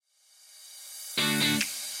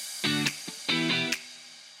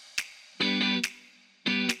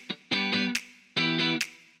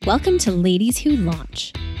Welcome to Ladies Who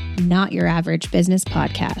Launch, not your average business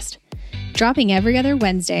podcast. Dropping every other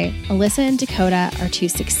Wednesday, Alyssa and Dakota are two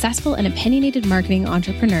successful and opinionated marketing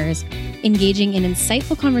entrepreneurs engaging in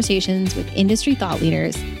insightful conversations with industry thought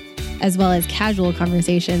leaders, as well as casual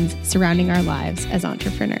conversations surrounding our lives as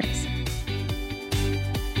entrepreneurs.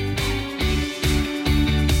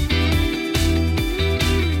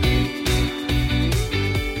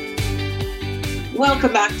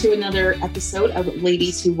 Welcome back to another episode of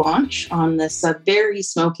Ladies Who Launch on this very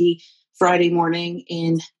smoky Friday morning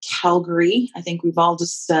in Calgary. I think we've all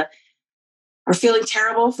just are feeling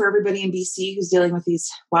terrible for everybody in BC who's dealing with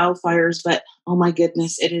these wildfires, but oh my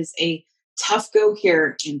goodness, it is a tough go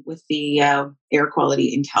here with the air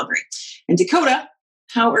quality in Calgary. And Dakota,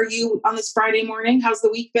 how are you on this Friday morning? How's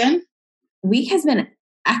the week been? Week has been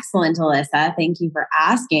excellent, Alyssa. Thank you for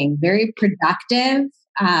asking. Very productive.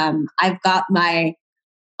 I've got my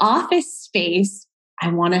office space, I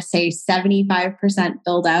want to say 75%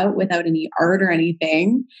 filled out without any art or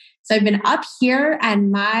anything. So I've been up here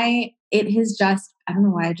and it has just, I don't know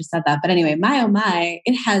why I just said that, but anyway,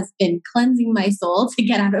 it has been cleansing my soul to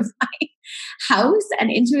get out of my house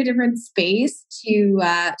and into a different space to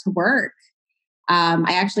work. I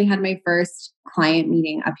actually had my first client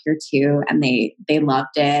meeting up here too, and they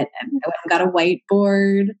loved it. And I went and got a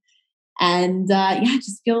whiteboard. And it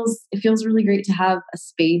feels really great to have a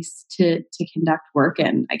space to conduct work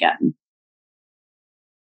in again.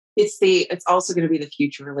 It's also going to be the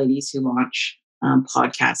future Ladies Who Launch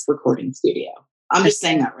podcast recording studio. I'm just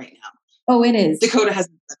saying that right now. Oh, it is. Dakota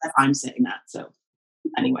hasn't said that. I'm saying that. So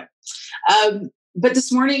anyway, but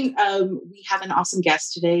this morning we have an awesome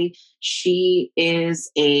guest today. She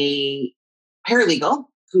is a paralegal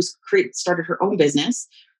who's started her own business.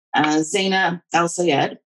 Zaina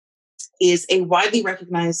El-Sayed is a widely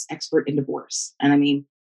recognized expert in divorce. And I mean,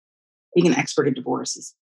 being an expert in divorce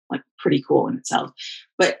is like pretty cool in itself.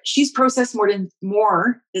 But she's processed more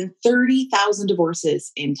than 30,000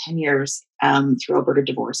 divorces in 10 years through Alberta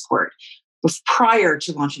Divorce Court prior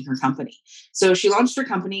to launching her company. So she launched her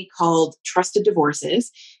company called Trusted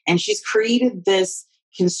Divorces, and she's created this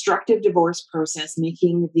constructive divorce process,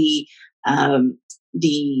 making the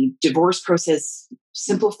divorce process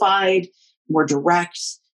simplified, more direct,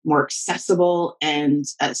 more accessible, and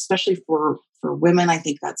especially for women, I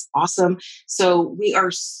think that's awesome. So we are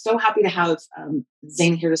so happy to have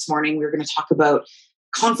Zaina here this morning. We're going to talk about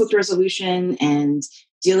conflict resolution and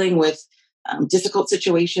dealing with difficult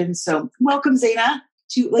situations. So welcome, Zaina,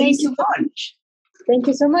 to Ladies Who Launch. Thank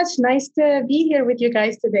you so much. Nice to be here with you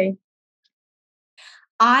guys today.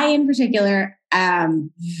 I, in particular,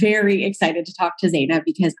 am very excited to talk to Zaina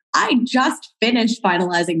because I just finished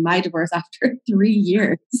finalizing my divorce after 3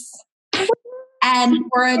 years. And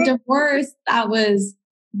for a divorce that was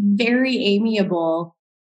very amiable,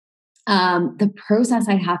 the process,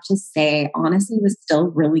 I have to say, honestly, was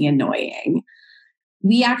still really annoying.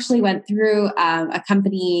 We actually went through a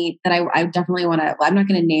company that I definitely want to, I'm not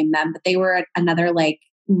going to name them, but they were another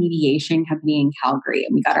mediation company in Calgary,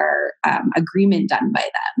 and we got our agreement done by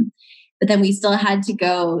them. But then we still had to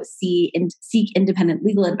go seek independent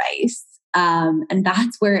legal advice. And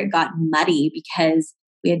that's where it got muddy because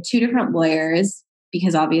we had 2 different lawyers,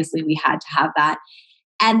 because obviously we had to have that.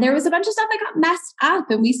 And there was a bunch of stuff that got messed up,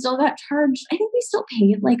 and we still got charged. I think we still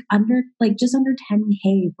paid just under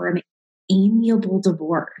 $10,000 for an amiable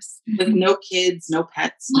divorce. With no kids, no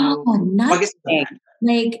pets, no nothing.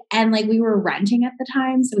 We were renting at the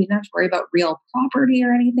time, so we didn't have to worry about real property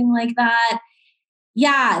or anything like that.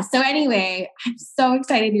 Yeah. So anyway, I'm so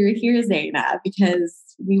excited you're here, Zaina, because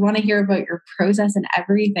we want to hear about your process and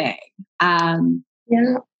everything.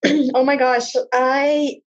 Yeah. Oh my gosh.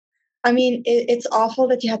 I mean, it's awful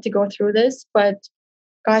that you had to go through this, but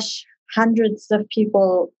gosh, hundreds of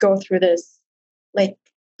people go through this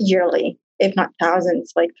yearly, if not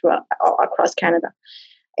thousands, throughout across Canada.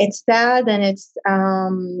 It's sad, and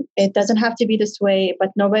it doesn't have to be this way,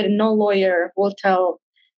 but no lawyer will tell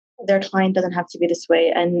their client doesn't have to be this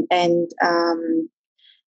way. And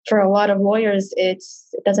for a lot of lawyers, it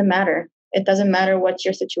doesn't matter. It doesn't matter what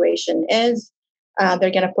your situation is.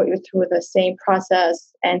 They're going to put you through the same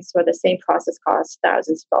process. And so the same process costs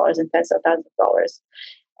thousands of dollars and tens of thousands of dollars.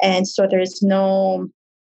 And so there's no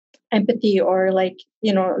empathy or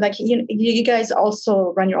you guys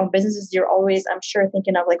also run your own businesses. You're always, I'm sure,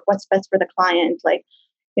 thinking of what's best for the client.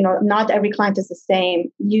 Not every client is the same.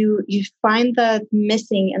 You find that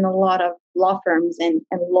missing in a lot of law firms and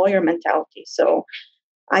lawyer mentality. So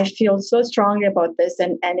I feel so strongly about this,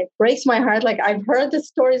 and it breaks my heart. I've heard the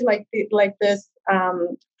stories like this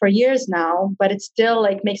for years now, but it still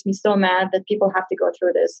makes me so mad that people have to go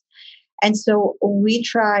through this. And so we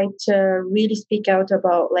try to really speak out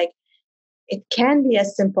about like, it can be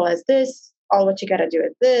as simple as this. All what you got to do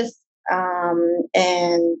is this.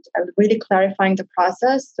 And really clarifying the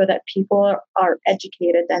process so that people are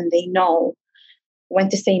educated and they know when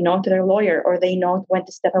to say no to their lawyer, or they know when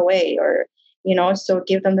to step away, or, so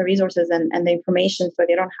give them the resources and the information so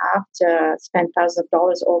they don't have to spend thousands of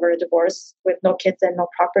dollars over a divorce with no kids and no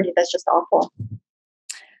property. That's just awful.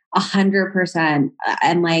 100%.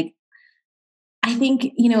 And like, I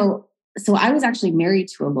think, so I was actually married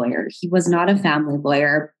to a lawyer. He was not a family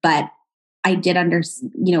lawyer, but I did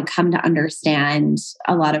come to understand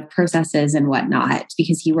a lot of processes and whatnot,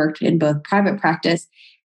 because he worked in both private practice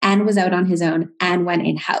and was out on his own and went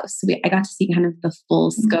in-house. So I got to see kind of the full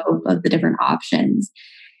scope of the different options.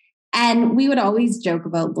 And we would always joke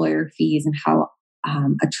about lawyer fees and how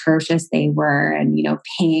atrocious they were, and,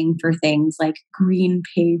 paying for things like green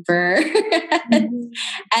paper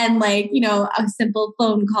and like, a simple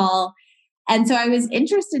phone call. And so I was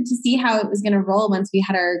interested to see how it was going to roll once we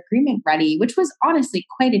had our agreement ready, which was honestly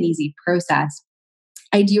quite an easy process.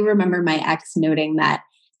 I do remember my ex noting that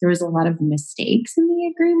there was a lot of mistakes in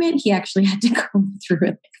the agreement. He actually had to go through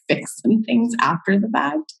and fix some things after the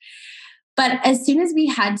fact. But as soon as we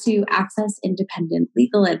had to access independent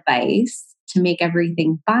legal advice to make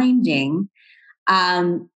everything binding,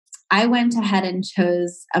 I went ahead and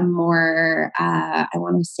chose a more,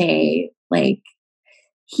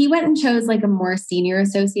 he went and chose like a more senior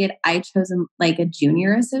associate. I chose like a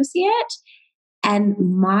junior associate. And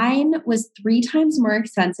mine was 3 times more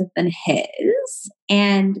expensive than his.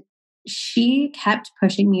 And she kept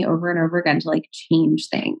pushing me over and over again to like change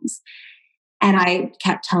things. And I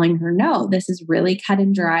kept telling her, no, this is really cut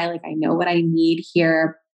and dry. Like, I know what I need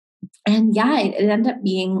here. And yeah, it ended up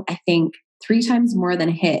being, I think, 3 times more than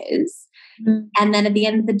his. Mm-hmm. And then at the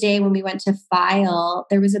end of the day, when we went to file,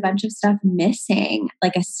 there was a bunch of stuff missing,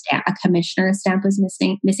 like a commissioner stamp was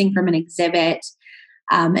missing from an exhibit.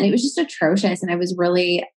 And it was just atrocious. And I was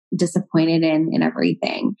really disappointed in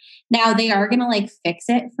everything. Now they are going to like fix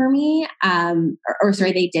it for me.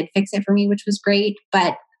 They did fix it for me, which was great,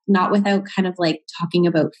 but not without kind of like talking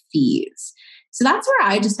about fees. So that's where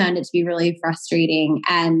I just found it to be really frustrating.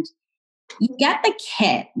 And you get the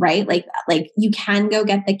kit, right? Like you can go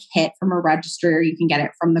get the kit from a registry, or you can get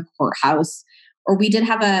it from the courthouse. Or we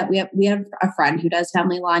have a friend who does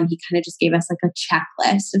family law, and he kind of just gave us like a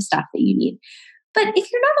checklist of stuff that you need. But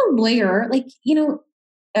if you're not a lawyer, like,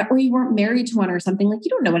 or you weren't married to one or something, like you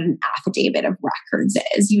don't know what an affidavit of records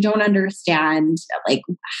is. You don't understand like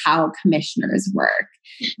how commissioners work.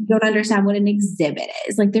 You don't understand what an exhibit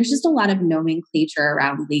is. Like there's just a lot of nomenclature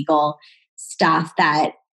around legal stuff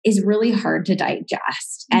that is really hard to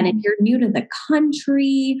digest. And if you're new to the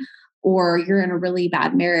country, or you're in a really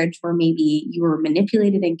bad marriage where maybe you were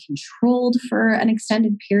manipulated and controlled for an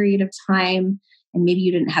extended period of time, and maybe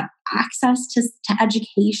you didn't have access to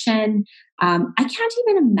education, I can't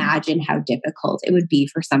even imagine how difficult it would be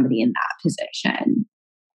for somebody in that position.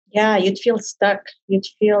 Yeah, you'd feel stuck. You'd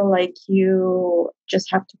feel like you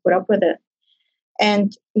just have to put up with it.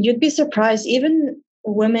 And you'd be surprised, even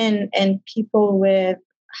women and people with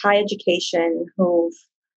high education who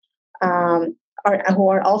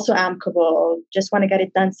are also amicable, just want to get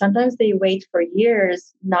it done. Sometimes they wait for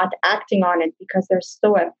years not acting on it because they're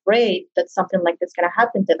so afraid that something like this is going to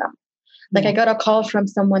happen to them. Like I got a call from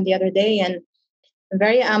someone the other day, and a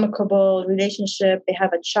very amicable relationship. They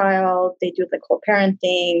have a child. They do the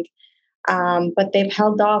co-parenting, but they've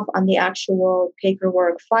held off on the actual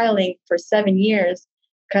paperwork filing for 7 years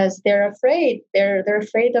because they're afraid. They're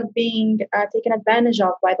afraid of being taken advantage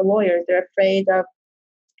of by the lawyers. They're afraid of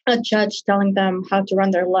a judge telling them how to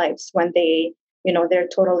run their lives when they're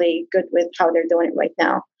totally good with how they're doing it right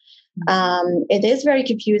now. It is very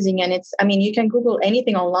confusing, and you can Google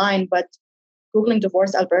anything online, but Googling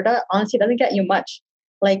divorce Alberta honestly doesn't get you much.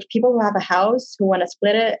 Like people who have a house who want to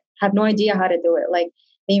split it have no idea how to do it. Like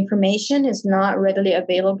the information is not readily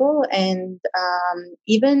available, and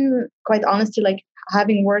even quite honestly, like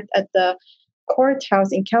having worked at the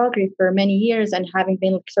courthouse in Calgary for many years and having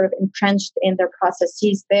been sort of entrenched in their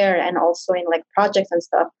processes there, and also in like projects and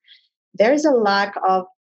stuff, there's a lack of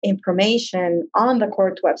information on the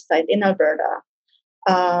court website in Alberta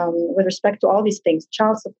with respect to all these things: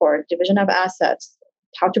 child support, division of assets,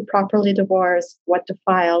 how to properly divorce, what to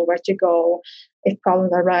file, where to go if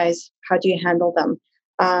problems arise, how do you handle them.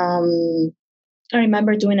 I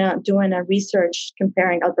remember doing a research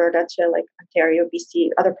comparing Alberta to like Ontario, BC,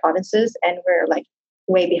 other provinces, and we're like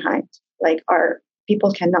way behind. Like our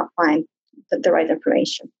people cannot find the right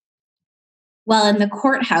information. Well, in the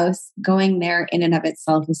courthouse, going there in and of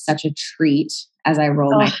itself is such a treat. as I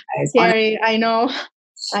roll my eyes. Scary. I know.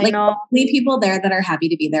 I know. The only people there that are happy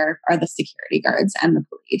to be there are the security guards and the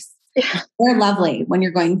police. Yeah. They're lovely when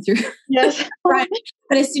you're going through. Yes. But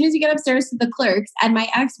as soon as you get upstairs to the clerks, and my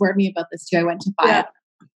ex warned me about this too. I went to file. Yeah.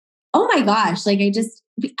 Oh my gosh. Like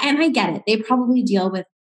and I get it. They probably deal with,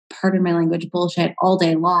 pardon my language, bullshit all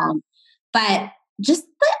day long. But just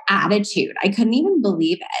the attitude, I couldn't even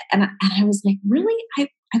believe it. And I was like, really?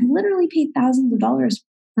 I've literally paid thousands of dollars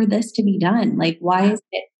for this to be done. Like, why is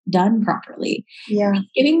it done properly? Yeah. He's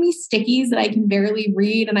giving me stickies that I can barely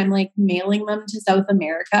read, and I'm like mailing them to South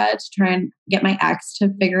America to try and get my ex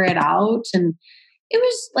to figure it out. And it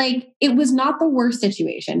was not the worst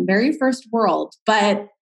situation, very first world, but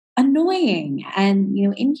annoying and,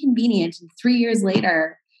 inconvenient. And 3 years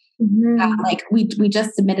later, we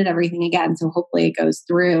just submitted everything again. So hopefully it goes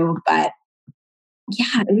through. But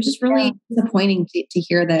yeah, it was just really disappointing to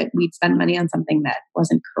hear that we'd spend money on something that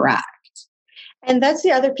wasn't correct. And that's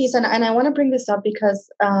the other piece. And I want to bring this up because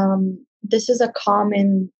this is a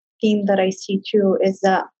common theme that I see too, is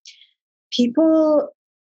that people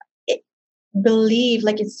believe,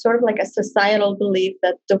 like it's sort of like a societal belief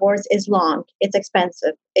that divorce is long, it's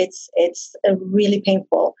expensive, it's really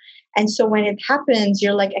painful. And so when it happens,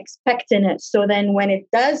 you're like expecting it. So then when it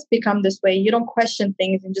does become this way, you don't question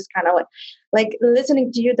things and just kind of like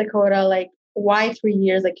listening to you, Dakota, like why 3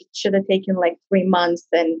 years? Like it should have taken like 3 months.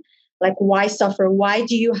 And like, why suffer? Why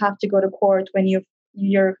do you have to go to court when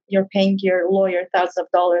you're paying your lawyer thousands of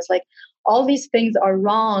dollars? Like all these things are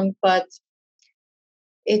wrong, but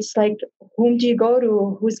it's like, whom do you go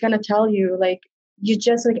to? Who's going to tell you? Like, you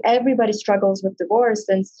just like everybody struggles with divorce.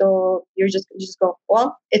 And so you just go,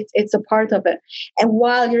 well, it's a part of it. And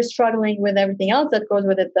while you're struggling with everything else that goes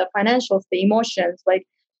with it, the financials, the emotions, like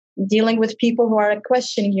dealing with people who are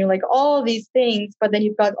questioning you, like all these things, but then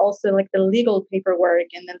you've got also like the legal paperwork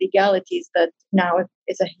and the legalities that now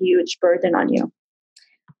is a huge burden on you.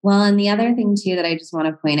 Well, and the other thing too that I just want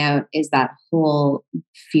to point out is that whole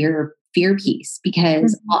fear piece,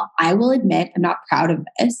 because I will admit, I'm not proud of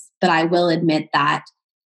this, but I will admit that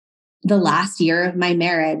the last year of my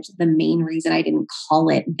marriage, the main reason I didn't call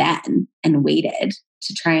it then and waited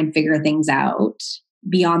to try and figure things out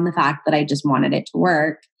beyond the fact that I just wanted it to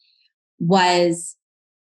work was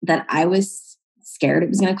that I was scared it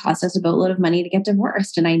was going to cost us a boatload of money to get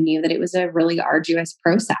divorced. And I knew that it was a really arduous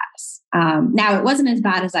process. Now, it wasn't as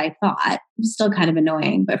bad as I thought. It was still kind of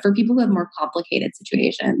annoying, but for people who have more complicated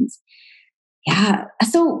situations, yeah.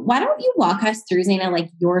 So why don't you walk us through, Zaina,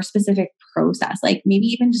 like your specific process, like maybe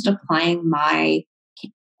even just applying my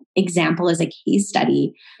example as a case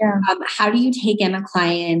study. Yeah. How do you take in a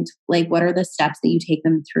client? Like, what are the steps that you take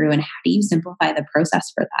them through, and how do you simplify the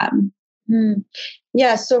process for them?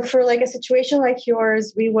 Yeah. So for like a situation like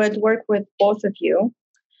yours, we would work with both of you.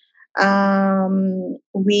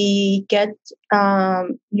 We get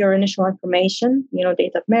your initial information,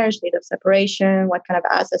 date of marriage, date of separation, what kind of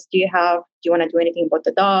assets do you have? Do you want to do anything about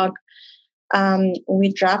the dog?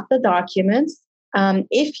 We draft the documents.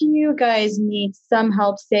 If you guys need some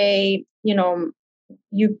help, say, you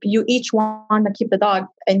each want to keep the dog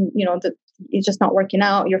and, it's just not working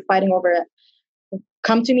out, you're fighting over it.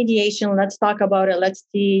 Come to mediation. Let's talk about it. Let's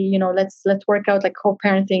see, let's work out like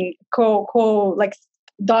co-parenting, like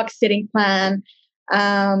dog sitting plan,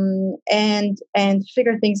 and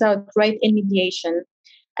figure things out right in mediation.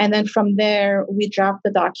 And then from there, we draft the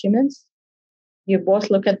documents. You both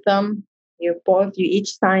look at them. You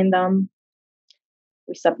each sign them.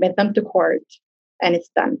 We submit them to court, and it's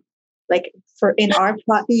done. Like in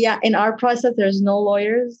our process, there's no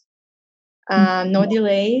lawyers, no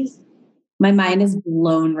delays. My mind is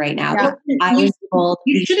blown right now. Yeah. I was told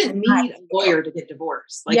you shouldn't need a lawyer to get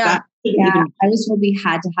divorced. Like that. Yeah, I was told we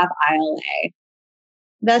had to have ILA.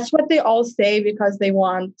 That's what they all say because they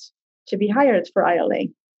want to be hired for ILA.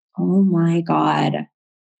 Oh my God.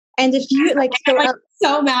 And if you I'm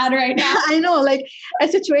so mad right now. I know, like a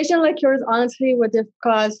situation like yours, honestly, would have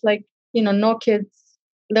cost like, no kids,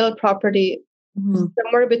 little property,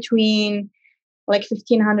 somewhere between like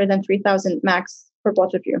 1,500 and 3,000 max for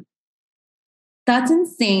both of you. That's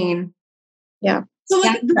insane. Yeah. So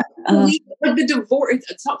like the divorce,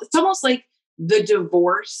 it's almost like the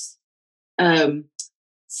divorce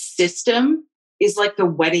system is like the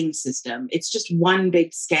wedding system. It's just one big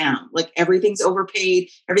scam. Like everything's overpaid,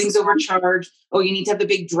 everything's overcharged. Oh, you need to have the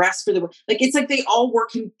big dress for like it's like they all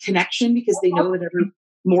work in connection because they know that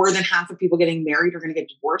more than half of people getting married are going to get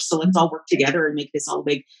divorced. So let's all work together and make this all a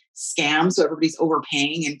big scam. So everybody's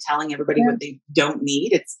overpaying and telling everybody what they don't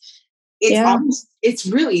need. It's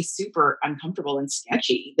really super uncomfortable and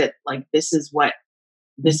sketchy that like this is what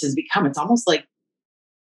this has become. It's almost like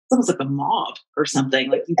almost like a mob or something.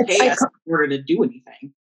 Like you pay us in order to do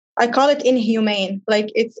anything. I call it inhumane.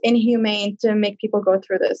 Like it's inhumane to make people go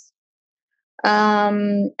through this.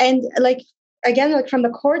 And like, again, like from the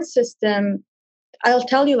court system, I'll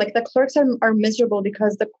tell you, like the clerks are miserable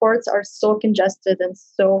because the courts are so congested and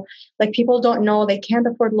so like people don't know, they can't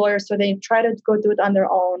afford lawyers. So they try to go do it on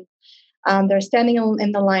their own. They're standing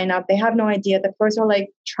in the lineup. They have no idea. The clerks are like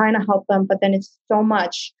trying to help them, but then it's so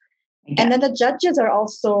much. And then the judges are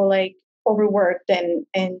also like overworked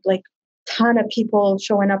and like ton of people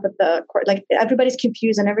showing up at the court. Like everybody's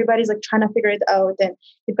confused and everybody's like trying to figure it out. And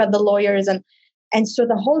you've got the lawyers and so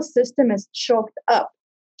the whole system is choked up.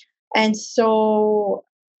 And so,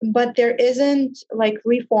 but there isn't like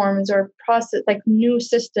reforms or process, like new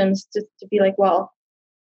systems to be like, well,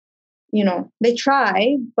 you know, they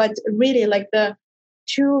try, but really like the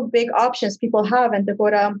two big options people have, and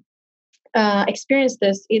Dakota experience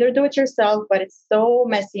this, either do it yourself, but it's so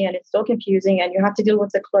messy and it's so confusing and you have to deal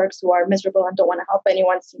with the clerks who are miserable and don't want to help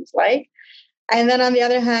anyone, seems like. And then on the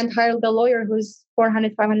other hand, hire the lawyer who's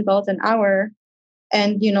 $400, $500 an hour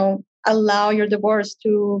and, you know, allow your divorce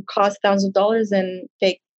to cost thousands of dollars and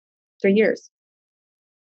take 3 years.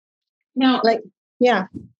 Now, like, yeah.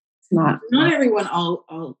 It's not everyone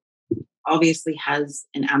all obviously has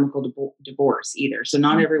an amicable divorce either. So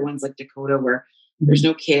not everyone's like Dakota where there's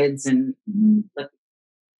no kids and like,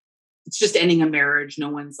 it's just ending a marriage. No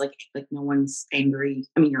one's like no one's angry.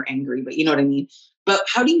 I mean, you're angry, but you know what I mean? But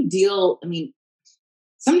how do you deal? I mean,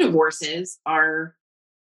 some divorces are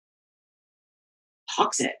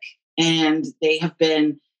toxic and they have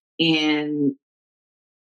been in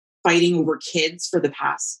fighting over kids for the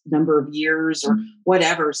past number of years or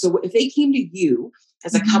whatever. So if they came to you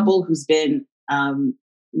as a couple who's been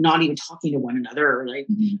not even talking to one another or like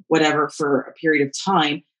whatever for a period of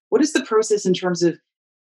time, what is the process in terms of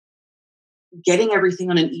getting everything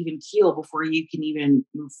on an even keel before you can even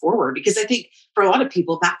move forward? Because I think for a lot of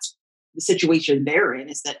people, that's the situation they're in,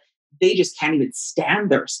 is that they just can't even stand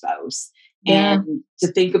their spouse. Yeah. And to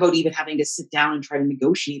think about even having to sit down and try to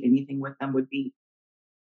negotiate anything with them would be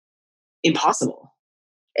impossible.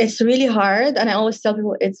 It's really hard. And I always tell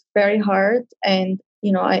people it's very hard. And,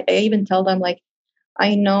 you know, I even tell them, like,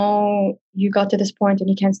 I know you got to this point and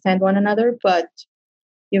you can't stand one another, but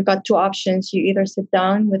you've got two options. You either sit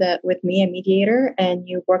down with me, a mediator, and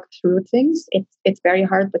you work through things. It's very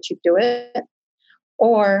hard, but you do it.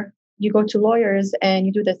 Or you go to lawyers and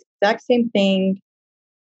you do the exact same thing,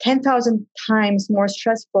 10,000 times more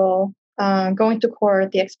stressful, going to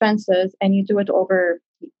court, the expenses, and you do it over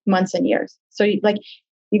months and years. So you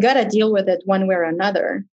got to deal with it one way or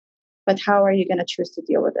another, but how are you going to choose to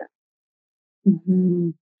deal with it?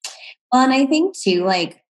 Mm-hmm. Well, and I think too,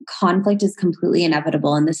 like, conflict is completely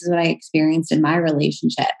inevitable. And this is what I experienced in my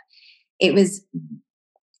relationship. It was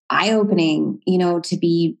eye-opening, you know, to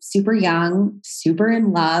be super young, super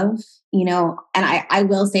in love, you know, and I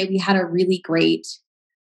will say we had a really great,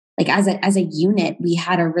 like as a unit, we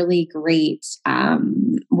had a really great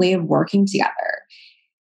way of working together.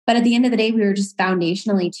 But at the end of the day, we were just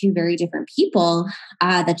foundationally two very different people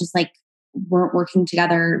that just like weren't working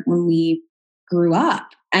together when we grew up.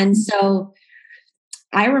 And so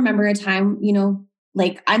I remember a time, you know,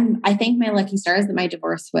 like I thank my lucky stars that my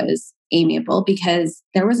divorce was amiable, because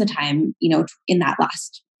there was a time, you know, in that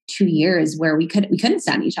last 2 years where we couldn't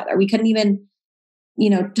stand each other. We couldn't even, you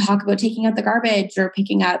know, talk about taking out the garbage or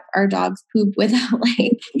picking up our dog's poop without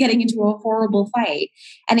like getting into a horrible fight.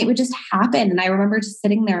 And it would just happen. And I remember just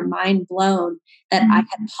sitting there mind blown that I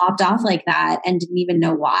had popped off like that and didn't even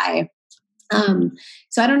know why.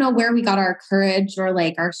 So I don't know where we got our courage or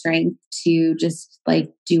like our strength to just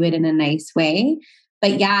like do it in a nice way.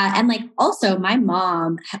 But yeah. And like, also my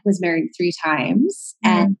mom was married 3 times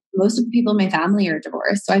and most of the people in my family are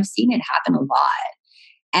divorced. So I've seen it happen a lot.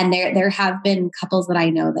 And there have been couples that I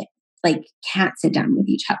know that like can't sit down with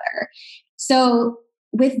each other. So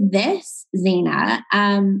with this, Zaina,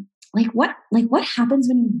 what happens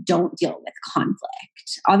when you don't deal with conflict?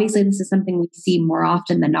 Obviously, this is something we see more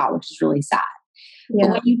often than not, which is really sad. Yeah.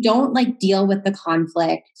 But when you don't like deal with the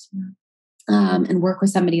conflict and work with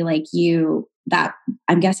somebody like you, that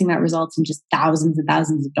I'm guessing that results in just thousands and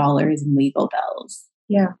thousands of dollars in legal bills.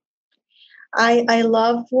 Yeah. I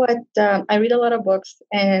love what I read a lot of books,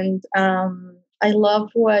 and I love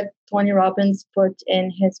what Tony Robbins put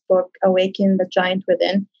in his book, Awaken the Giant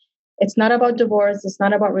Within. It's not about divorce. It's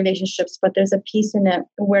not about relationships, but there's a piece in it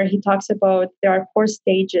where he talks about there are 4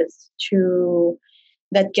 stages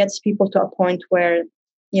that gets people to a point where,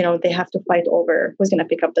 you know, they have to fight over who's going to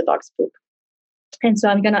pick up the dog's poop. And so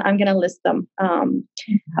I'm gonna list them.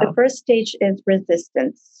 The first stage is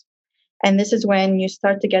resistance. And this is when you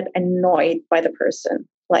start to get annoyed by the person.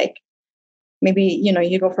 Like maybe,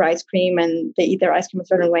 you go for ice cream and they eat their ice cream a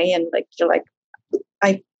certain way. And like, you're like,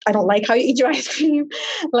 I don't like how you eat your ice cream.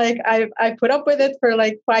 Like I put up with it for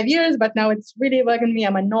like 5 years, but now it's really bugging me.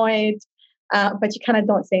 I'm annoyed. But you kind of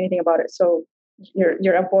don't say anything about it. So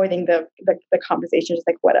you're avoiding the conversation, just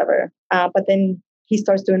like whatever. But then he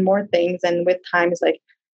starts doing more things. And with time, it's like,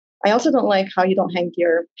 I also don't like how you don't hang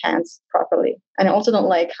your pants properly. And I also don't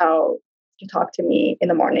like how you talk to me in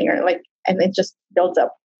the morning or like, and it just builds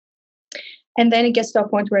up. And then it gets to a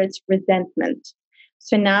point where it's resentment.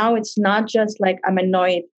 So now it's not just like I'm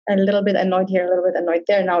annoyed, a little bit annoyed here, a little bit annoyed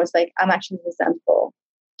there. Now it's like I'm actually resentful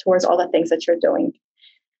towards all the things that you're doing.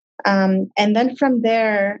 And then from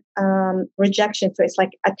there, rejection. So it's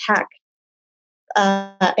like attack.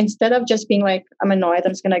 Instead of just being like, I'm annoyed,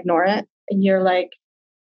 I'm just going to ignore it. You're like,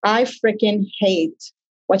 I freaking hate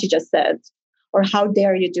what you just said, or how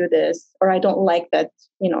dare you do this, or I don't like that,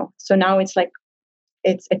 So now it's like,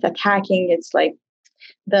 it's attacking. It's like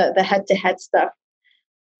the head-to-head stuff.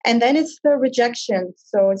 And then it's the rejection.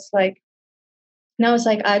 So it's like, now it's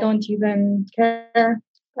like, I don't even care.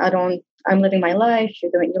 I'm living my life.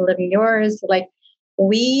 You're living yours. Like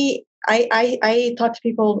I talk to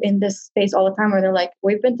people in this space all the time where they're like,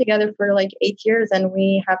 we've been together for like 8 years and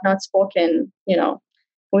we have not spoken,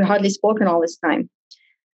 we hardly spoken all this time.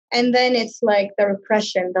 And then it's like the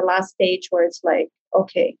repression, the last stage where it's like,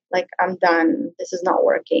 okay, like I'm done. This is not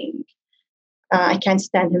working. I can't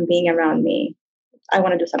stand him being around me. I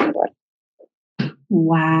want to do something about it.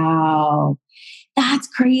 Wow. That's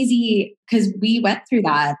crazy. Because we went through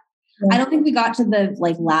that. Yeah. I don't think we got to the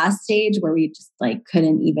like last stage where we just like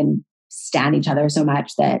couldn't even stand each other so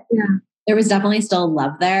much that there was definitely still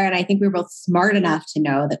love there. And I think we were both smart enough to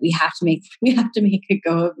know that we have to make a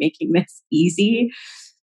go of making this easy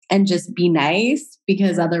and just be nice,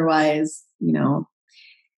 because otherwise,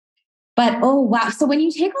 But oh wow. So when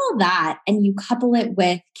you take all that and you couple it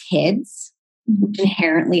with kids, which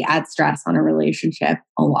inherently adds stress on a relationship,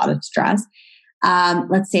 a lot of stress.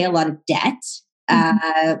 Let's say a lot of debt.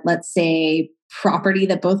 Let's say property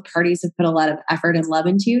that both parties have put a lot of effort and love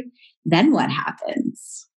into. Then what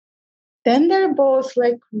happens? Then they're both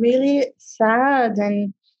like really sad.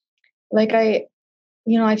 And like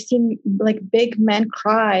I've seen like big men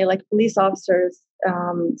cry, like police officers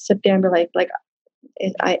sit there and be like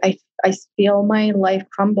I feel my life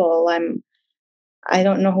crumble. I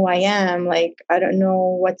don't know who I am. Like, I don't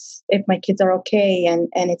know if my kids are okay. And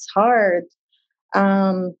it's hard.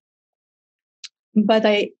 But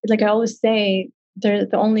I always say, the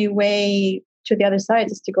only way to the other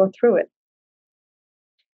side is to go through it.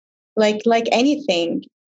 Like anything,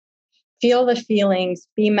 feel the feelings,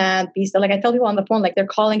 be mad, be sad. Like I tell people on the phone, like they're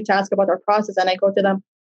calling to ask about our process. And I go to them,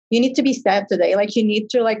 you need to be sad today. Like you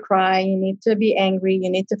need to like cry. You need to be angry. You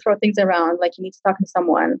need to throw things around. Like you need to talk to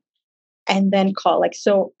someone and then call. Like,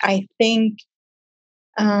 so I think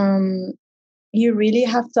you really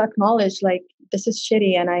have to acknowledge like, this is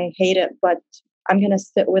shitty and I hate it, but I'm going to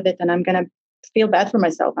sit with it and I'm going to feel bad for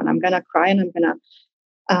myself and I'm going to cry and I'm going to,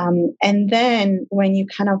 and then when you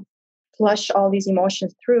kind of flush all these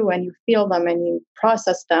emotions through and you feel them and you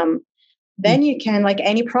process them, then you can, like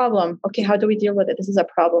any problem, okay, how do we deal with it? This is a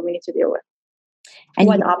problem we need to deal with. And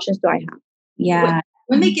what options do I have? Yeah.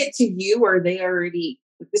 When they get to you, are they already,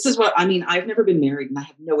 this is what, I mean, I've never been married and I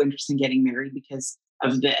have no interest in getting married because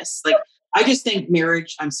of this. Like, I just think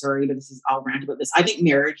marriage, I'm sorry, but I'll rant about this. I think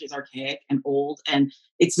marriage is archaic and old and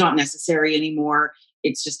it's not necessary anymore.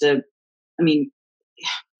 It's just it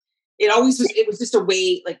was just a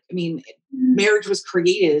way, like, I mean, marriage was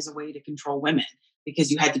created as a way to control women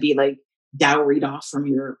because you had to be like dowried off from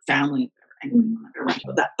your family. Anyway, I'm not going to rant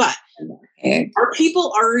about that. But are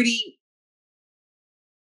people already,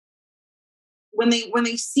 when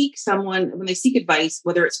they seek advice,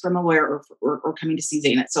 whether it's from a lawyer or coming to see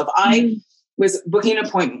Zainat. So if I was booking an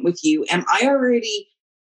appointment with you, am I already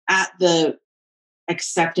at the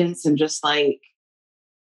acceptance and just like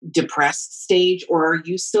depressed stage, or are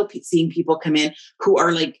you still seeing people come in who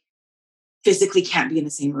are like physically can't be in the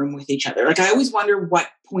same room with each other? Like, I always wonder what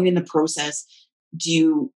point in the process do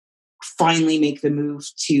you finally make the move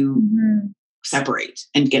to separate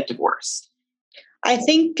and get divorced? I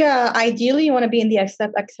think ideally you want to be in the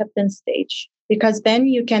acceptance stage because then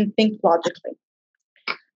you can think logically.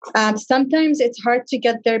 Sometimes it's hard to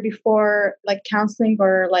get there before like counseling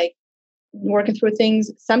or like working through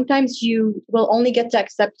things. Sometimes you will only get to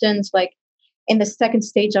acceptance like in the second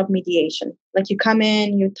stage of mediation. Like you come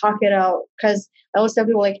in, you talk it out. Because I always tell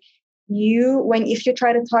people like if you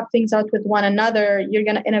try to talk things out with one another, you're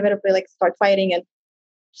gonna inevitably like start fighting. And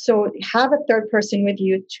so have a third person with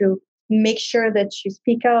you to make sure that you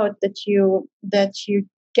speak out, that you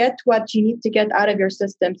get what you need to get out of your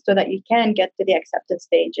system so that you can get to the acceptance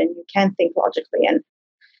stage and you can think logically and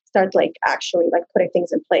start like actually like putting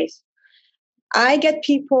things in place. I get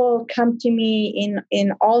people come to me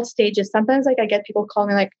in all stages. Sometimes like I get people call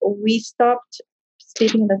me like, we stopped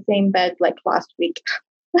sleeping in the same bed like last week.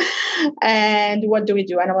 And what do we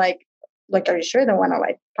do? And I'm like, are you sure? They want to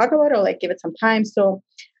like talk about it or like give it some time? So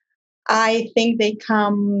I think they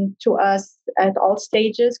come to us at all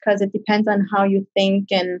stages because it depends on how you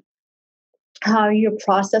think and how you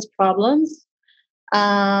process problems.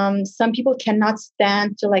 Some people cannot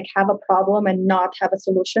stand to like have a problem and not have a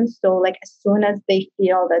solution. So like as soon as they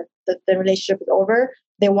feel that the relationship is over,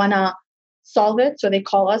 they want to solve it. So they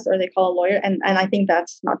call us or they call a lawyer. And I think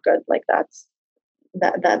that's not good. Like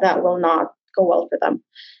that will not go well for them.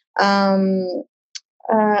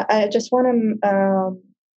 I just want to,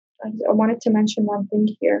 I wanted to mention one thing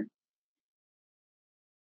here.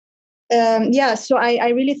 So I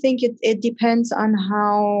really think it depends on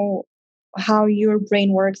how your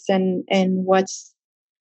brain works and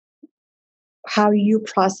how you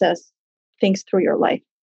process things through your life.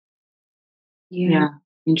 Yeah.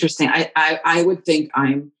 Interesting. I would think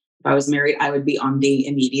if I was married, I would be on the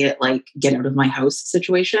immediate, like, get out of my house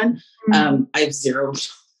situation. I have zero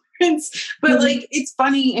tolerance, but like, it's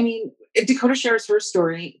funny. I mean, Dakota shares her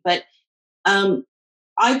story, but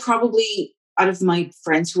I probably, out of my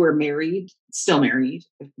friends who are still married,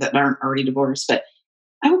 that aren't already divorced, but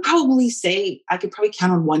I would probably say I could probably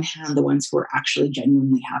count on one hand the ones who are actually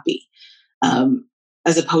genuinely happy,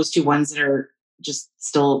 as opposed to ones that are just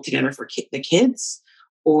still together for the kids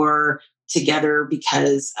or together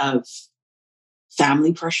because of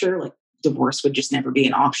family pressure, like divorce would just never be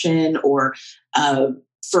an option, or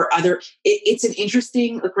for other, it's an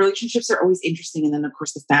interesting, like, relationships are always interesting. And then of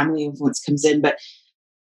course the family influence comes in, but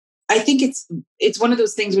I think it's one of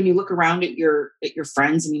those things when you look around at your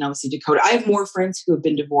friends. I mean, obviously Dakota, I have more friends who have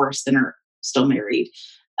been divorced than are still married,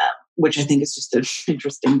 which I think is just an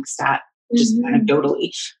interesting stat, just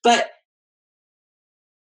anecdotally. But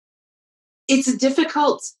it's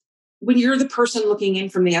difficult when you're the person looking in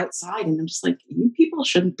from the outside, and I'm just like, you people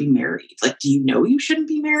shouldn't be married. Like, do you know you shouldn't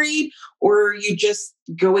be married, or are you just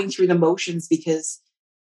going through the motions because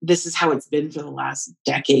this is how it's been for the last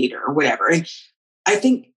decade or whatever? And I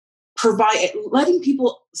think letting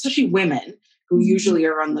people, especially women who usually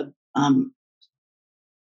are on the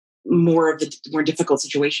more difficult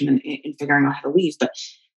situation in figuring out how to leave, but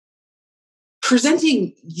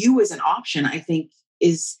presenting you as an option, I think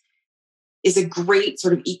is a great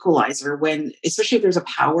sort of equalizer when, especially if there's a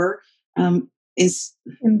power is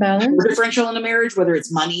imbalance, differential in a marriage, whether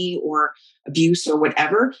it's money or abuse or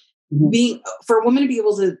whatever. Being for a woman to be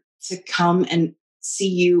able to come and see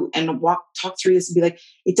you and talk through this and be like,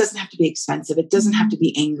 it doesn't have to be expensive. It doesn't have to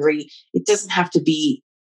be angry. It doesn't have to be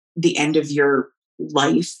the end of your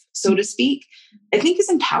life, so to speak, I think is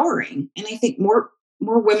empowering. And I think more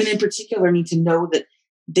women in particular need to know that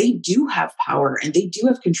they do have power and they do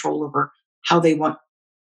have control over how they want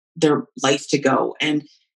their life to go. And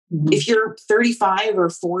if you're 35 or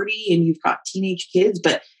 40 and you've got teenage kids,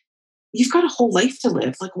 but you've got a whole life to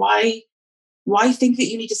live, like, why think that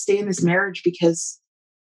you need to stay in this marriage because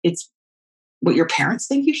it's what your parents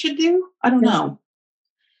think you should do? I don't know.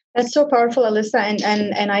 That's so powerful, Alyssa.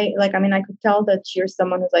 And I could tell that you're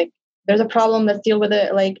someone who's like, there's a problem, let's deal with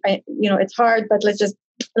it. Like, it's hard, but let's just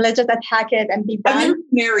attack it and be done. I'm not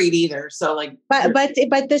married either. So like, but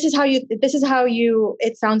this is how you,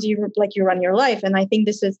 it sounds like you run your life. And I think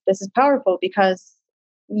this is powerful because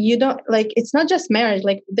you don't, like, it's not just marriage.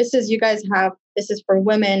 Like, this is for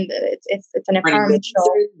women. It's an empowerment show.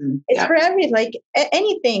 It's for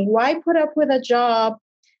anything. Why put up with a job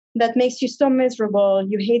that makes you so miserable?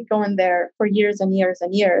 You hate going there for years and years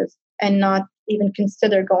and years and not even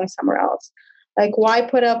consider going somewhere else. Like, why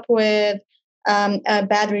put up with a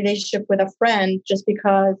bad relationship with a friend just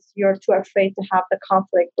because you're too afraid to have the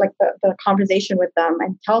conflict, like the conversation with them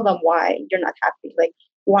and tell them why you're not happy? Like,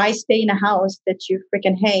 why stay in a house that you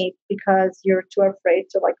freaking hate because you're too afraid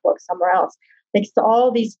to like work somewhere else? Like, it's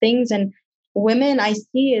all these things, and women, I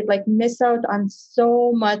see it, like, miss out on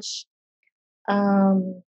so much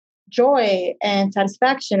joy and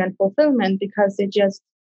satisfaction and fulfillment because it just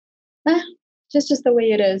the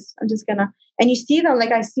way it is. And you see them,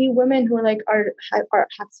 like, I see women who have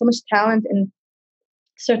so much talent in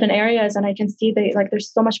certain areas, and I can see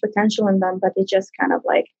there's so much potential in them, but they just kind of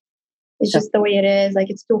like, it's just the way it is.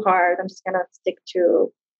 Like, it's too hard. I'm just gonna stick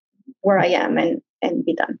to where I am and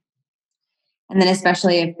be done. And then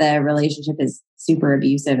especially if the relationship is super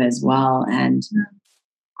abusive as well. And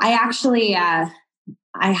I actually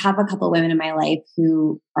I have a couple of women in my life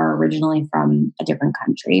who are originally from a different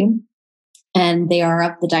country, and they are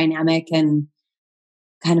of the dynamic and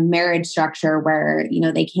kind of marriage structure where,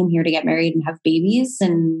 they came here to get married and have babies,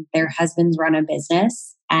 and their husbands run a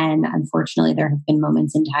business. And unfortunately, there have been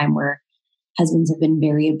moments in time where husbands have been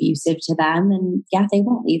very abusive to them. And yeah, they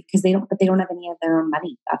won't leave because they don't have any of their own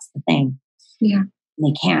money. That's the thing. Yeah. And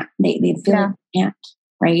they can't. They feel like they can't,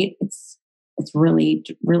 right? It's really,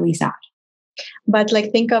 really sad. But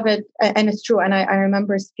like, think of it, and it's true. And I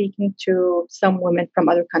remember speaking to some women from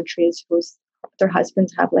other countries their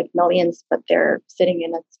husbands have like millions, but they're sitting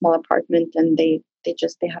in a small apartment, and they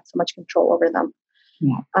have so much control over them.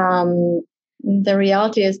 Yeah. The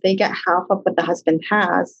reality is they get half of what the husband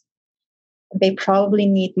has. They probably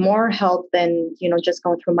need more help than, just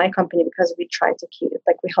going through my company, because we try to keep it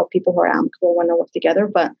like we help people who are amicable, want to work together.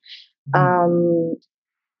 But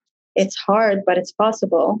it's hard, but it's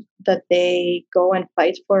possible that they go and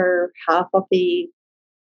fight for half of the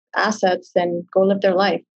assets and go live their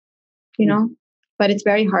life, but it's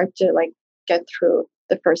very hard to like get through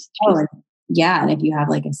the first piece. Yeah. And if you have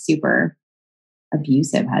like a super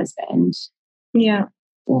abusive husband, yeah,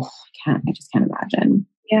 I just can't imagine.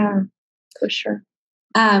 Yeah, for sure.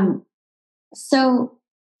 So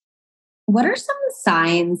what are some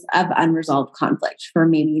signs of unresolved conflict for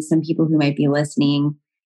maybe some people who might be listening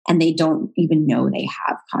and they don't even know they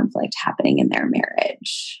have conflict happening in their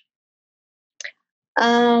marriage?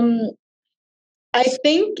 I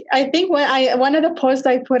think one of the posts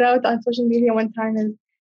I put out on social media one time is,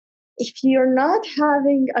 if you're not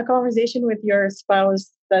having a conversation with your spouse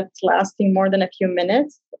that's lasting more than a few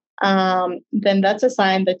minutes, then that's a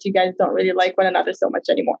sign that you guys don't really like one another so much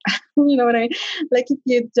anymore. You know what I mean? Like,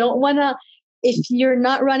 if you're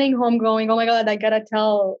not running home going, oh my God, I gotta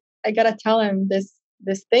tell him this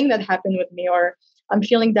thing that happened with me, or I'm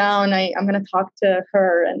feeling down, I'm gonna talk to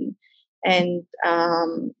her and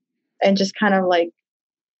just kind of like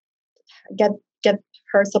get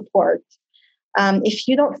her support. If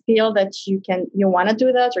you don't feel that you want to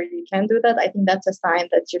do that, or you can do that, I think that's a sign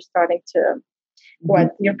that you're starting to,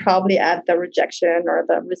 you're probably at the rejection or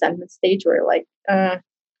the resentment stage where like,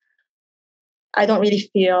 I don't really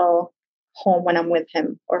feel home when I'm with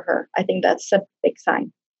him or her. I think that's a big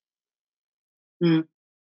sign. I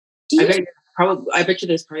bet you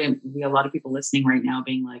there's probably a lot of people listening right now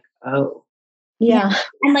being like, oh. Yeah.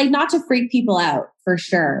 And like, not to freak people out for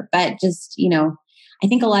sure, but just, I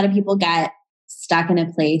think a lot of people get stuck in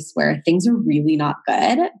a place where things are really not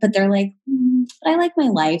good, but they're like, I like my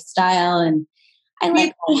lifestyle and I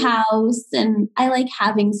like my house and I like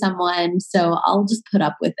having someone, so I'll just put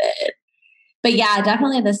up with it. But yeah,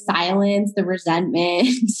 definitely the silence, the resentment,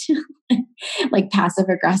 like passive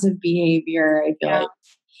aggressive behavior, I feel like.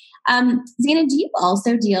 Zaina, do you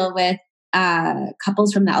also deal with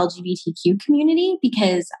couples from the LGBTQ community?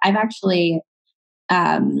 Because I've actually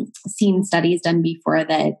seen studies done before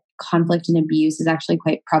that conflict and abuse is actually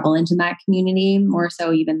quite prevalent in that community, more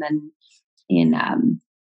so even than in,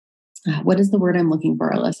 what is the word I'm looking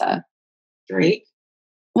for, Alyssa? Straight?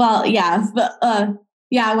 Well, yeah, but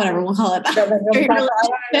yeah, whatever, we'll call it that.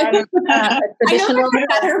 I know there's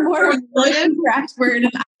another more correct word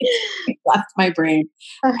and I left my brain.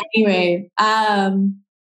 Anyway, yeah.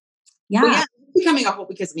 Well, becoming a whole,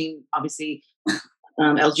 because I mean, obviously,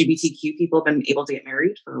 LGBTQ people have been able to get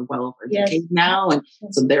married for well over a decade now, and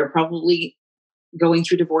so they're probably going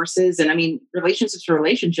through divorces. And I mean, relationships are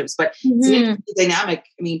relationships, but it's an interesting dynamic.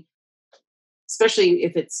 I mean, especially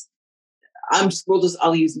if it's,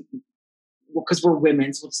 I'll use, because we're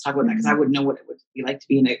women, so we'll just talk about that, because I wouldn't know what it would be like to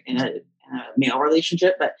be in a male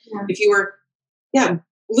relationship. But if you were,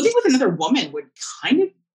 living with another woman would kind of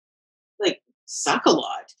like suck a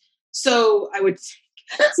lot. So I would,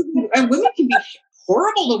 and women can be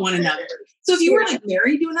horrible to one another. So if you were like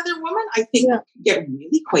married to another woman, I think it could get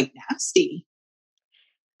really quite nasty.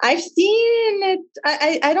 I've seen it.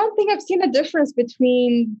 I don't think I've seen a difference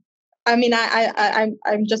between. I mean,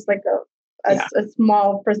 I'm just like a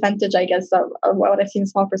small percentage, I guess, of what I've seen,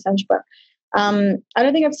 small percentage. But I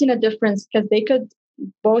don't think I've seen a difference, because they could,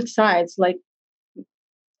 both sides, like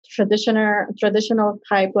traditional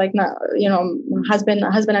type, like, husband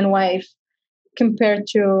and wife, compared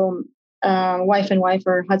to wife and wife,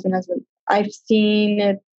 or husband. I've seen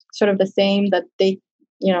it sort of the same, that they,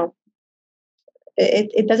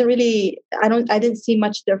 it doesn't really, I didn't see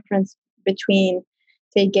much difference between,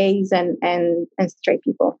 say, gays and straight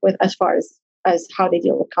people with as far as how they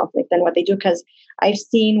deal with conflict and what they do. Because I've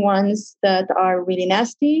seen ones that are really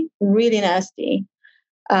nasty,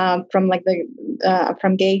 from like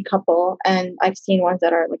from gay couple, and I've seen ones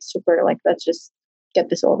that are like super like, let's just get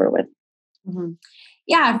this over with. Mm-hmm.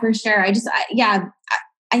 Yeah, for sure.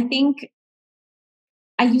 I think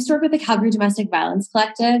I used to work with the Calgary Domestic Violence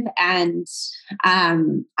Collective, and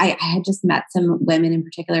I had just met some women in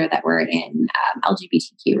particular that were in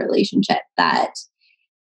LGBTQ relationship that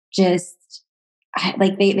just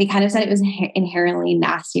like they kind of said it was inherently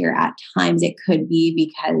nastier at times. It could be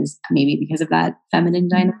because of that feminine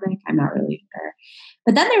dynamic. I'm not really sure.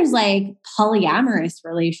 But then there's like polyamorous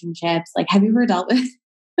relationships. Like, have you ever dealt with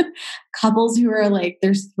couples who are like,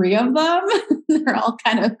 there's 3 of them? They're all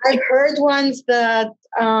kind of I've heard ones that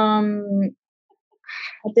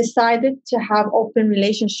decided to have open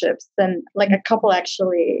relationships, and like a couple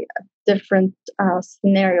actually different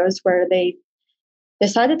scenarios where they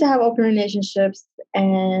decided to have open relationships,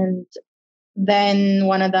 and then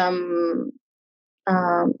one of them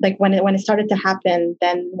like when it started to happen,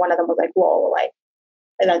 then one of them was like, whoa, like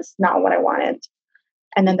that's not what I wanted,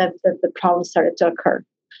 and then the problem started to occur.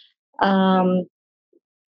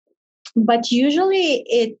 But usually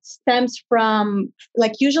it stems from,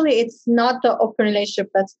 like, usually it's not the open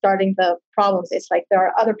relationship that's starting the problems. It's like there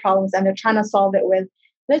are other problems and they're trying to solve it with,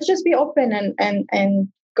 let's just be open and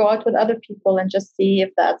go out with other people and just see if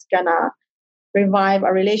that's gonna revive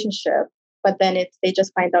a relationship. But then they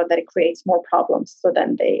just find out that it creates more problems. So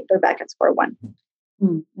then they're back at square one.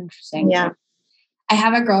 Interesting. Yeah. I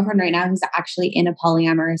have a girlfriend right now who's actually in a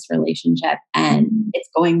polyamorous relationship, and it's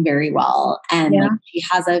going very well. And like, she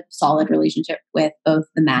has a solid relationship with both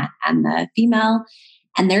the man and the female,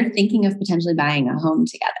 and they're thinking of potentially buying a home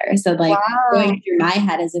together. So like going through my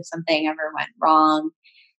head as if something ever went wrong,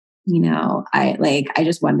 I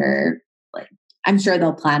just wonder, like, I'm sure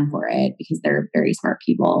they'll plan for it because they're very smart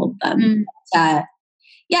people.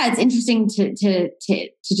 It's interesting to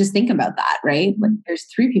just think about that, right? Like, there's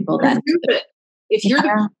 3 people then. If you're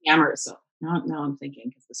the polyamorous, so now I'm thinking,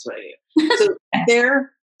 because this is what I do.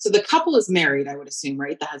 So the couple is married, I would assume,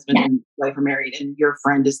 right? The husband and wife are married, and your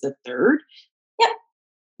friend is the third. Yep.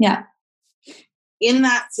 Yeah. In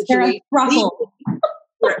that situation,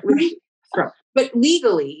 but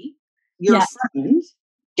legally, your friend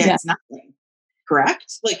gets nothing.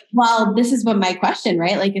 Correct? Like, well, this is what my question,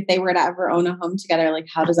 right? Like, if they were to ever own a home together, like,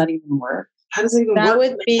 how does that even work? How does it even work?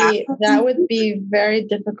 That would be very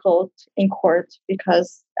difficult in court,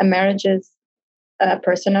 because a marriage is a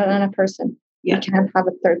person and a person. You can't have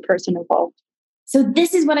a third person involved. So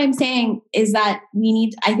this is what I'm saying, is that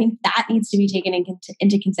I think that needs to be taken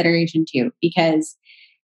into consideration too, because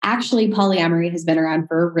actually polyamory has been around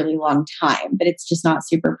for a really long time, but it's just not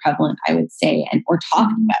super prevalent, I would say. And we're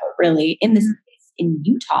talking about really in this case in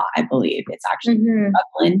Utah, I believe it's actually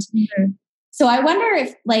prevalent. So I wonder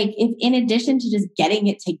if in addition to just getting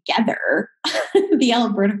it together, the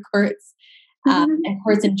Alberta courts and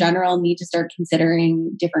courts in general need to start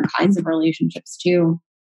considering different kinds of relationships too.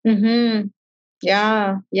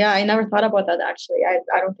 Yeah. I never thought about that, actually.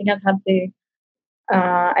 I don't think I've had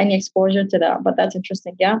any exposure to that, but that's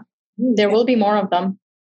interesting. Yeah, there will be more of them.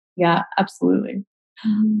 Yeah, absolutely.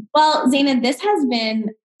 Well, Zaina, this has been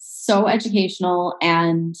so educational,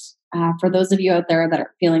 and for those of you out there that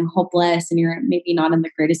are feeling hopeless and you're maybe not in the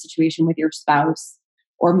greatest situation with your spouse,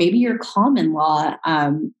 or maybe your common law,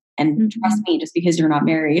 and trust me, just because you're not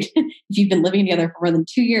married, if you've been living together for more than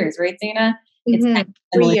 2 years, right, Zaina? It's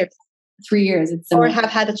 3 years. 3 years. It's or have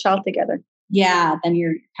had a child together. Yeah, then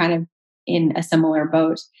you're kind of in a similar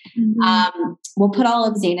boat. We'll put all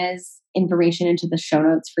of Zaina's information into the show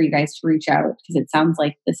notes for you guys to reach out, because it sounds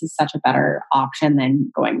like this is such a better option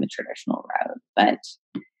than going the traditional route. But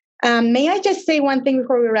may I just say one thing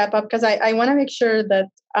before we wrap up? Because I want to make sure that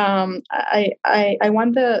I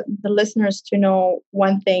want the listeners to know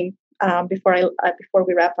one thing before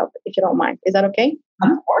we wrap up, if you don't mind. Is that okay?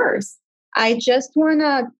 Of course. I just want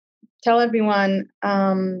to tell everyone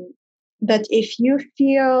that if you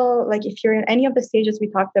feel like, if you're in any of the stages we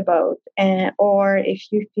talked about, or if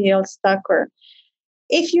you feel stuck, or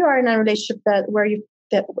if you are in a relationship that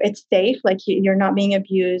it's safe, like you're not being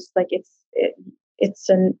abused, like it's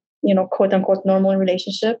an quote unquote normal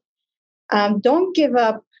relationship, don't give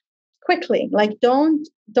up quickly. Like don't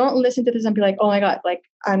listen to this and be like, oh my God, like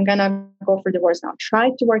I'm gonna go for divorce now.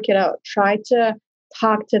 Try to work it out. Try to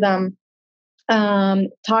talk to them.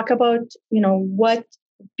 Talk about what,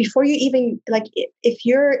 before you even, like, if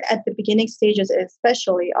you're at the beginning stages,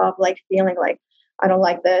 especially of like feeling like, I don't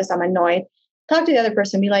like this, I'm annoyed, talk to the other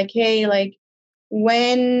person. Be like, hey, like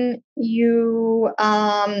when you're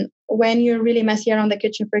really messy around the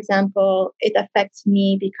kitchen, for example, it affects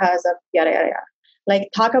me because of yada yada yada. Like,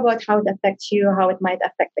 talk about how it affects you, how it might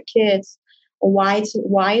affect the kids, why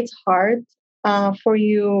it's hard for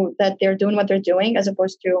you that they're doing what they're doing, as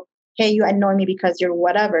opposed to hey, you annoy me because you're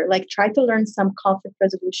whatever. Like try to learn some conflict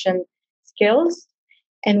resolution skills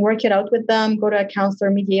and work it out with them. Go to a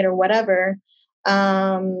counselor, mediator, whatever.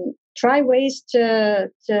 Try ways to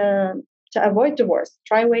avoid divorce.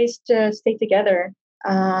 Try ways to stay together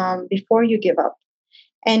before you give up.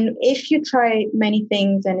 And if you try many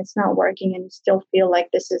things and it's not working and you still feel like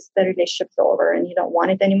the relationship's over and you don't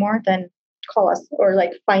want it anymore, then call us or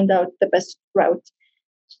like find out the best route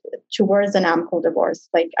towards an amicable divorce.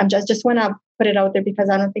 Like I'm just want to put it out there because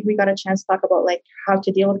I don't think we got a chance to talk about like how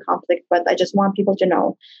to deal with conflict, but I just want people to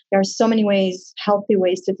know there are so many ways, healthy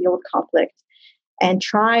ways to deal with conflict, and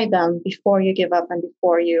try them before you give up and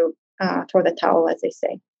before you throw the towel, as they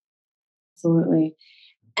say. Absolutely.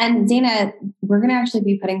 And Zaina, we're going to actually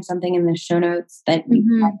be putting something in the show notes that you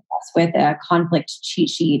can help us with a conflict cheat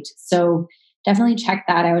sheet. So definitely check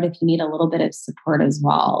that out if you need a little bit of support as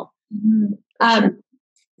well. Sure.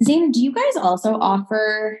 Zaina, do you guys also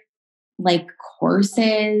offer like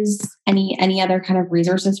courses, any other kind of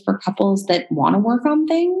resources for couples that want to work on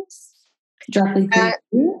things directly through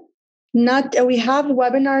you? We have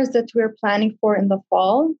webinars that we're planning for in the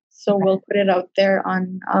fall. So we'll put it out there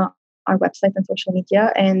on our website and social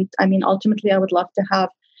media. And I mean, ultimately, I would love to have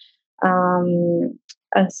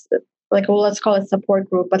let's call it support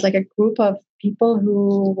group, but like a group of people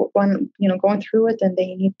who want, going through it and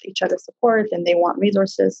they need each other's support and they want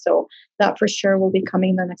resources. So that for sure will be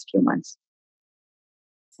coming in the next few months.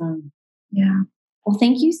 Yeah. Well,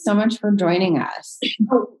 thank you so much for joining us.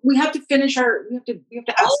 We have to finish we have to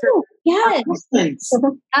ask her. Yes. Questions.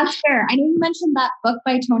 That's fair. I know you mentioned that book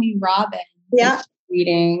by Tony Robbins. Yeah.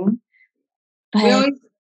 Reading. But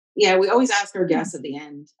we always ask our guests at the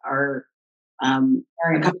end a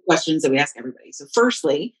couple questions that we ask everybody. So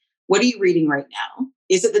firstly, what are you reading right now?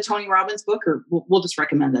 Is it the Tony Robbins book, or we'll just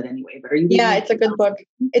recommend that anyway? But are you? Yeah, it's a good book.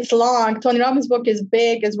 It's long. Tony Robbins' book is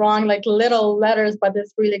big, is long, like little letters, but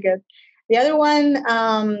it's really good. The other one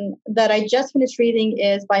that I just finished reading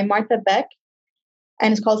is by Martha Beck,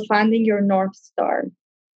 and it's called Finding Your North Star.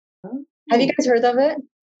 Oh. Have you guys heard of it?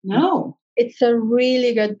 No. It's a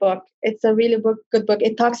really good book. It's a really good book.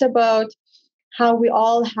 It talks about how we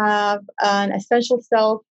all have an essential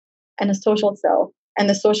self and a social self, and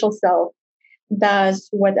the social self does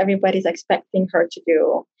what everybody's expecting her to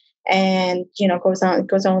do, and goes on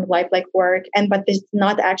with life like work, but is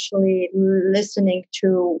not actually listening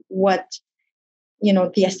to what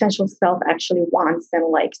the essential self actually wants and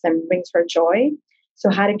likes and brings her joy. So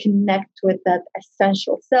how to connect with that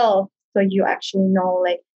essential self so you actually know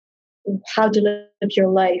like how to live your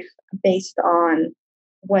life based on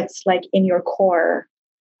what's like in your core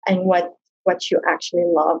and what you actually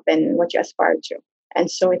love and what you aspire to. And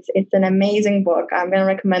so it's an amazing book. I'm going to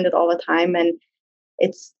recommend it all the time. And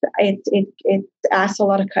it asks a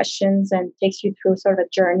lot of questions and takes you through sort of a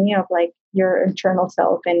journey of like your internal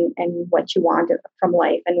self and what you want from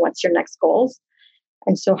life and what's your next goals.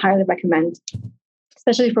 And so highly recommend,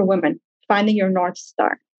 especially for women, Finding Your North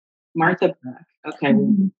Star. Martha Beck. Okay.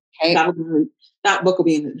 Mm-hmm. That book will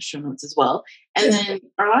be in the show notes as well. And then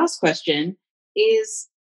our last question is,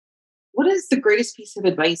 what is the greatest piece of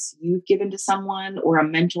advice you've given to someone, or a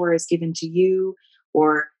mentor has given to you,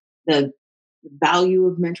 or the value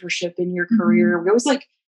of mentorship in your career? We always like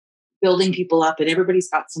building people up, and everybody's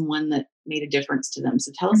got someone that made a difference to them.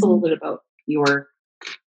 So tell us a little bit about your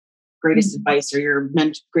greatest advice or your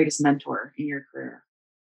greatest mentor in your career.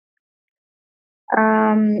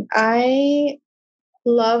 I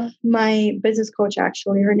love my business coach,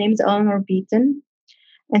 actually. Her name is Eleanor Beaton,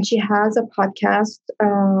 and she has a podcast,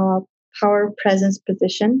 Power Presence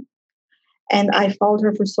Position. And I followed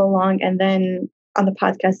her for so long, and then on the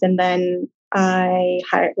podcast, and then I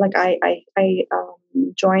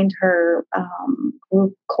joined her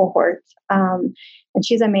group cohort, and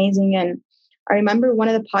she's amazing. And I remember one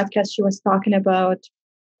of the podcasts she was talking about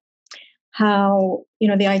how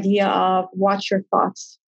the idea of watch your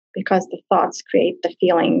thoughts, because the thoughts create the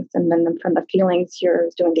feelings, and then from the feelings you're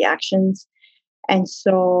doing the actions. And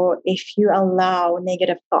so if you allow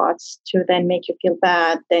negative thoughts to then make you feel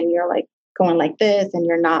bad, then you're like going like this, and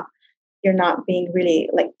you're not being really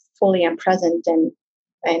like fully and present and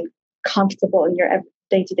comfortable in your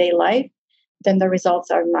day-to-day life, then the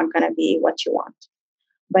results are not going to be what you want.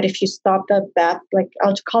 But if you stop the bad, like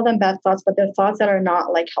I'll call them bad thoughts, but they're thoughts that are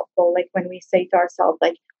not like helpful. Like when we say to ourselves,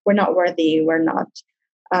 like, we're not worthy, we're not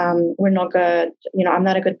good, I'm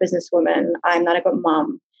not a good businesswoman, I'm not a good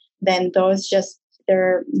mom, then those just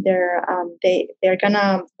they're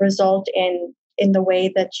gonna result in the way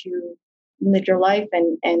that you live your life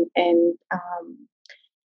and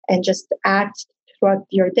just act throughout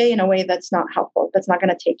your day in a way that's not helpful, that's not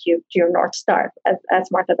going to take you to your North Star,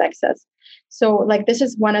 as Martha Beck says. So like, this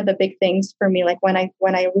is one of the big things for me. Like when I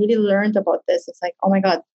really learned about this, it's like, oh my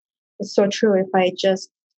God, it's so true.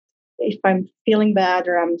 If I'm feeling bad,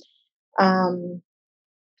 or I'm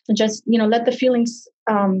just, let the feelings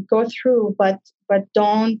go through, but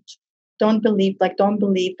don't believe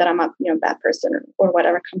that I'm a bad person or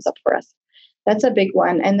whatever comes up for us. That's a big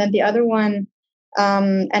one. And then the other one,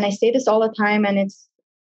 and I say this all the time, and it's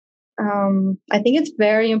I think it's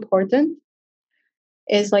very important,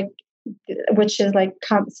 is like, which is like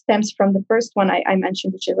stems from the first one I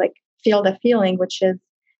mentioned, which is like feel the feeling, which is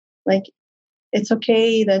like, it's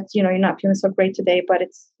okay that you're not feeling so great today, but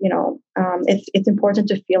it's it's important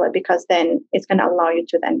to feel it, because then it's going to allow you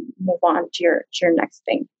to then move on to your next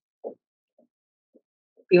thing.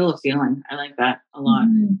 Feel a feeling. I like that a lot.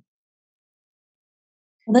 Mm-hmm.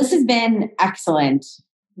 Well, this has been excellent,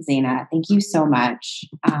 Zaina. Thank you so much.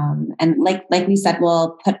 And like we said,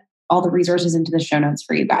 we'll put all the resources into the show notes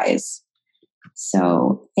for you guys.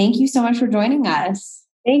 So thank you so much for joining us.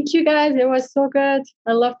 Thank you, guys. It was so good.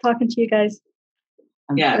 I love talking to you guys.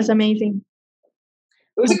 Yeah, it was amazing.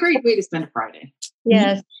 It was a great way to spend a Friday.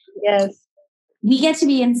 Yes. We get to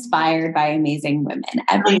be inspired by amazing women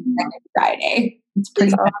every second Friday. It's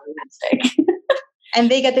pretty fantastic.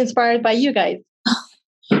 And they get inspired by you guys.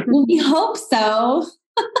 Well, we hope so.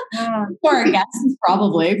 For our guests,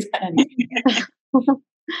 probably. But anyway.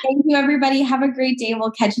 Thank you, everybody. Have a great day.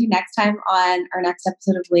 We'll catch you next time on our next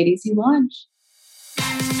episode of Ladies Who Launch.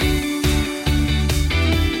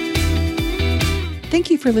 Thank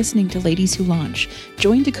you for listening to Ladies Who Launch.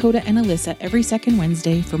 Join Dakota and Alyssa every second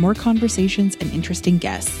Wednesday for more conversations and interesting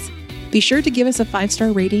guests. Be sure to give us a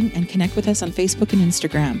 5-star rating and connect with us on Facebook and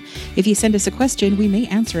Instagram. If you send us a question, we may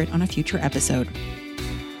answer it on a future episode.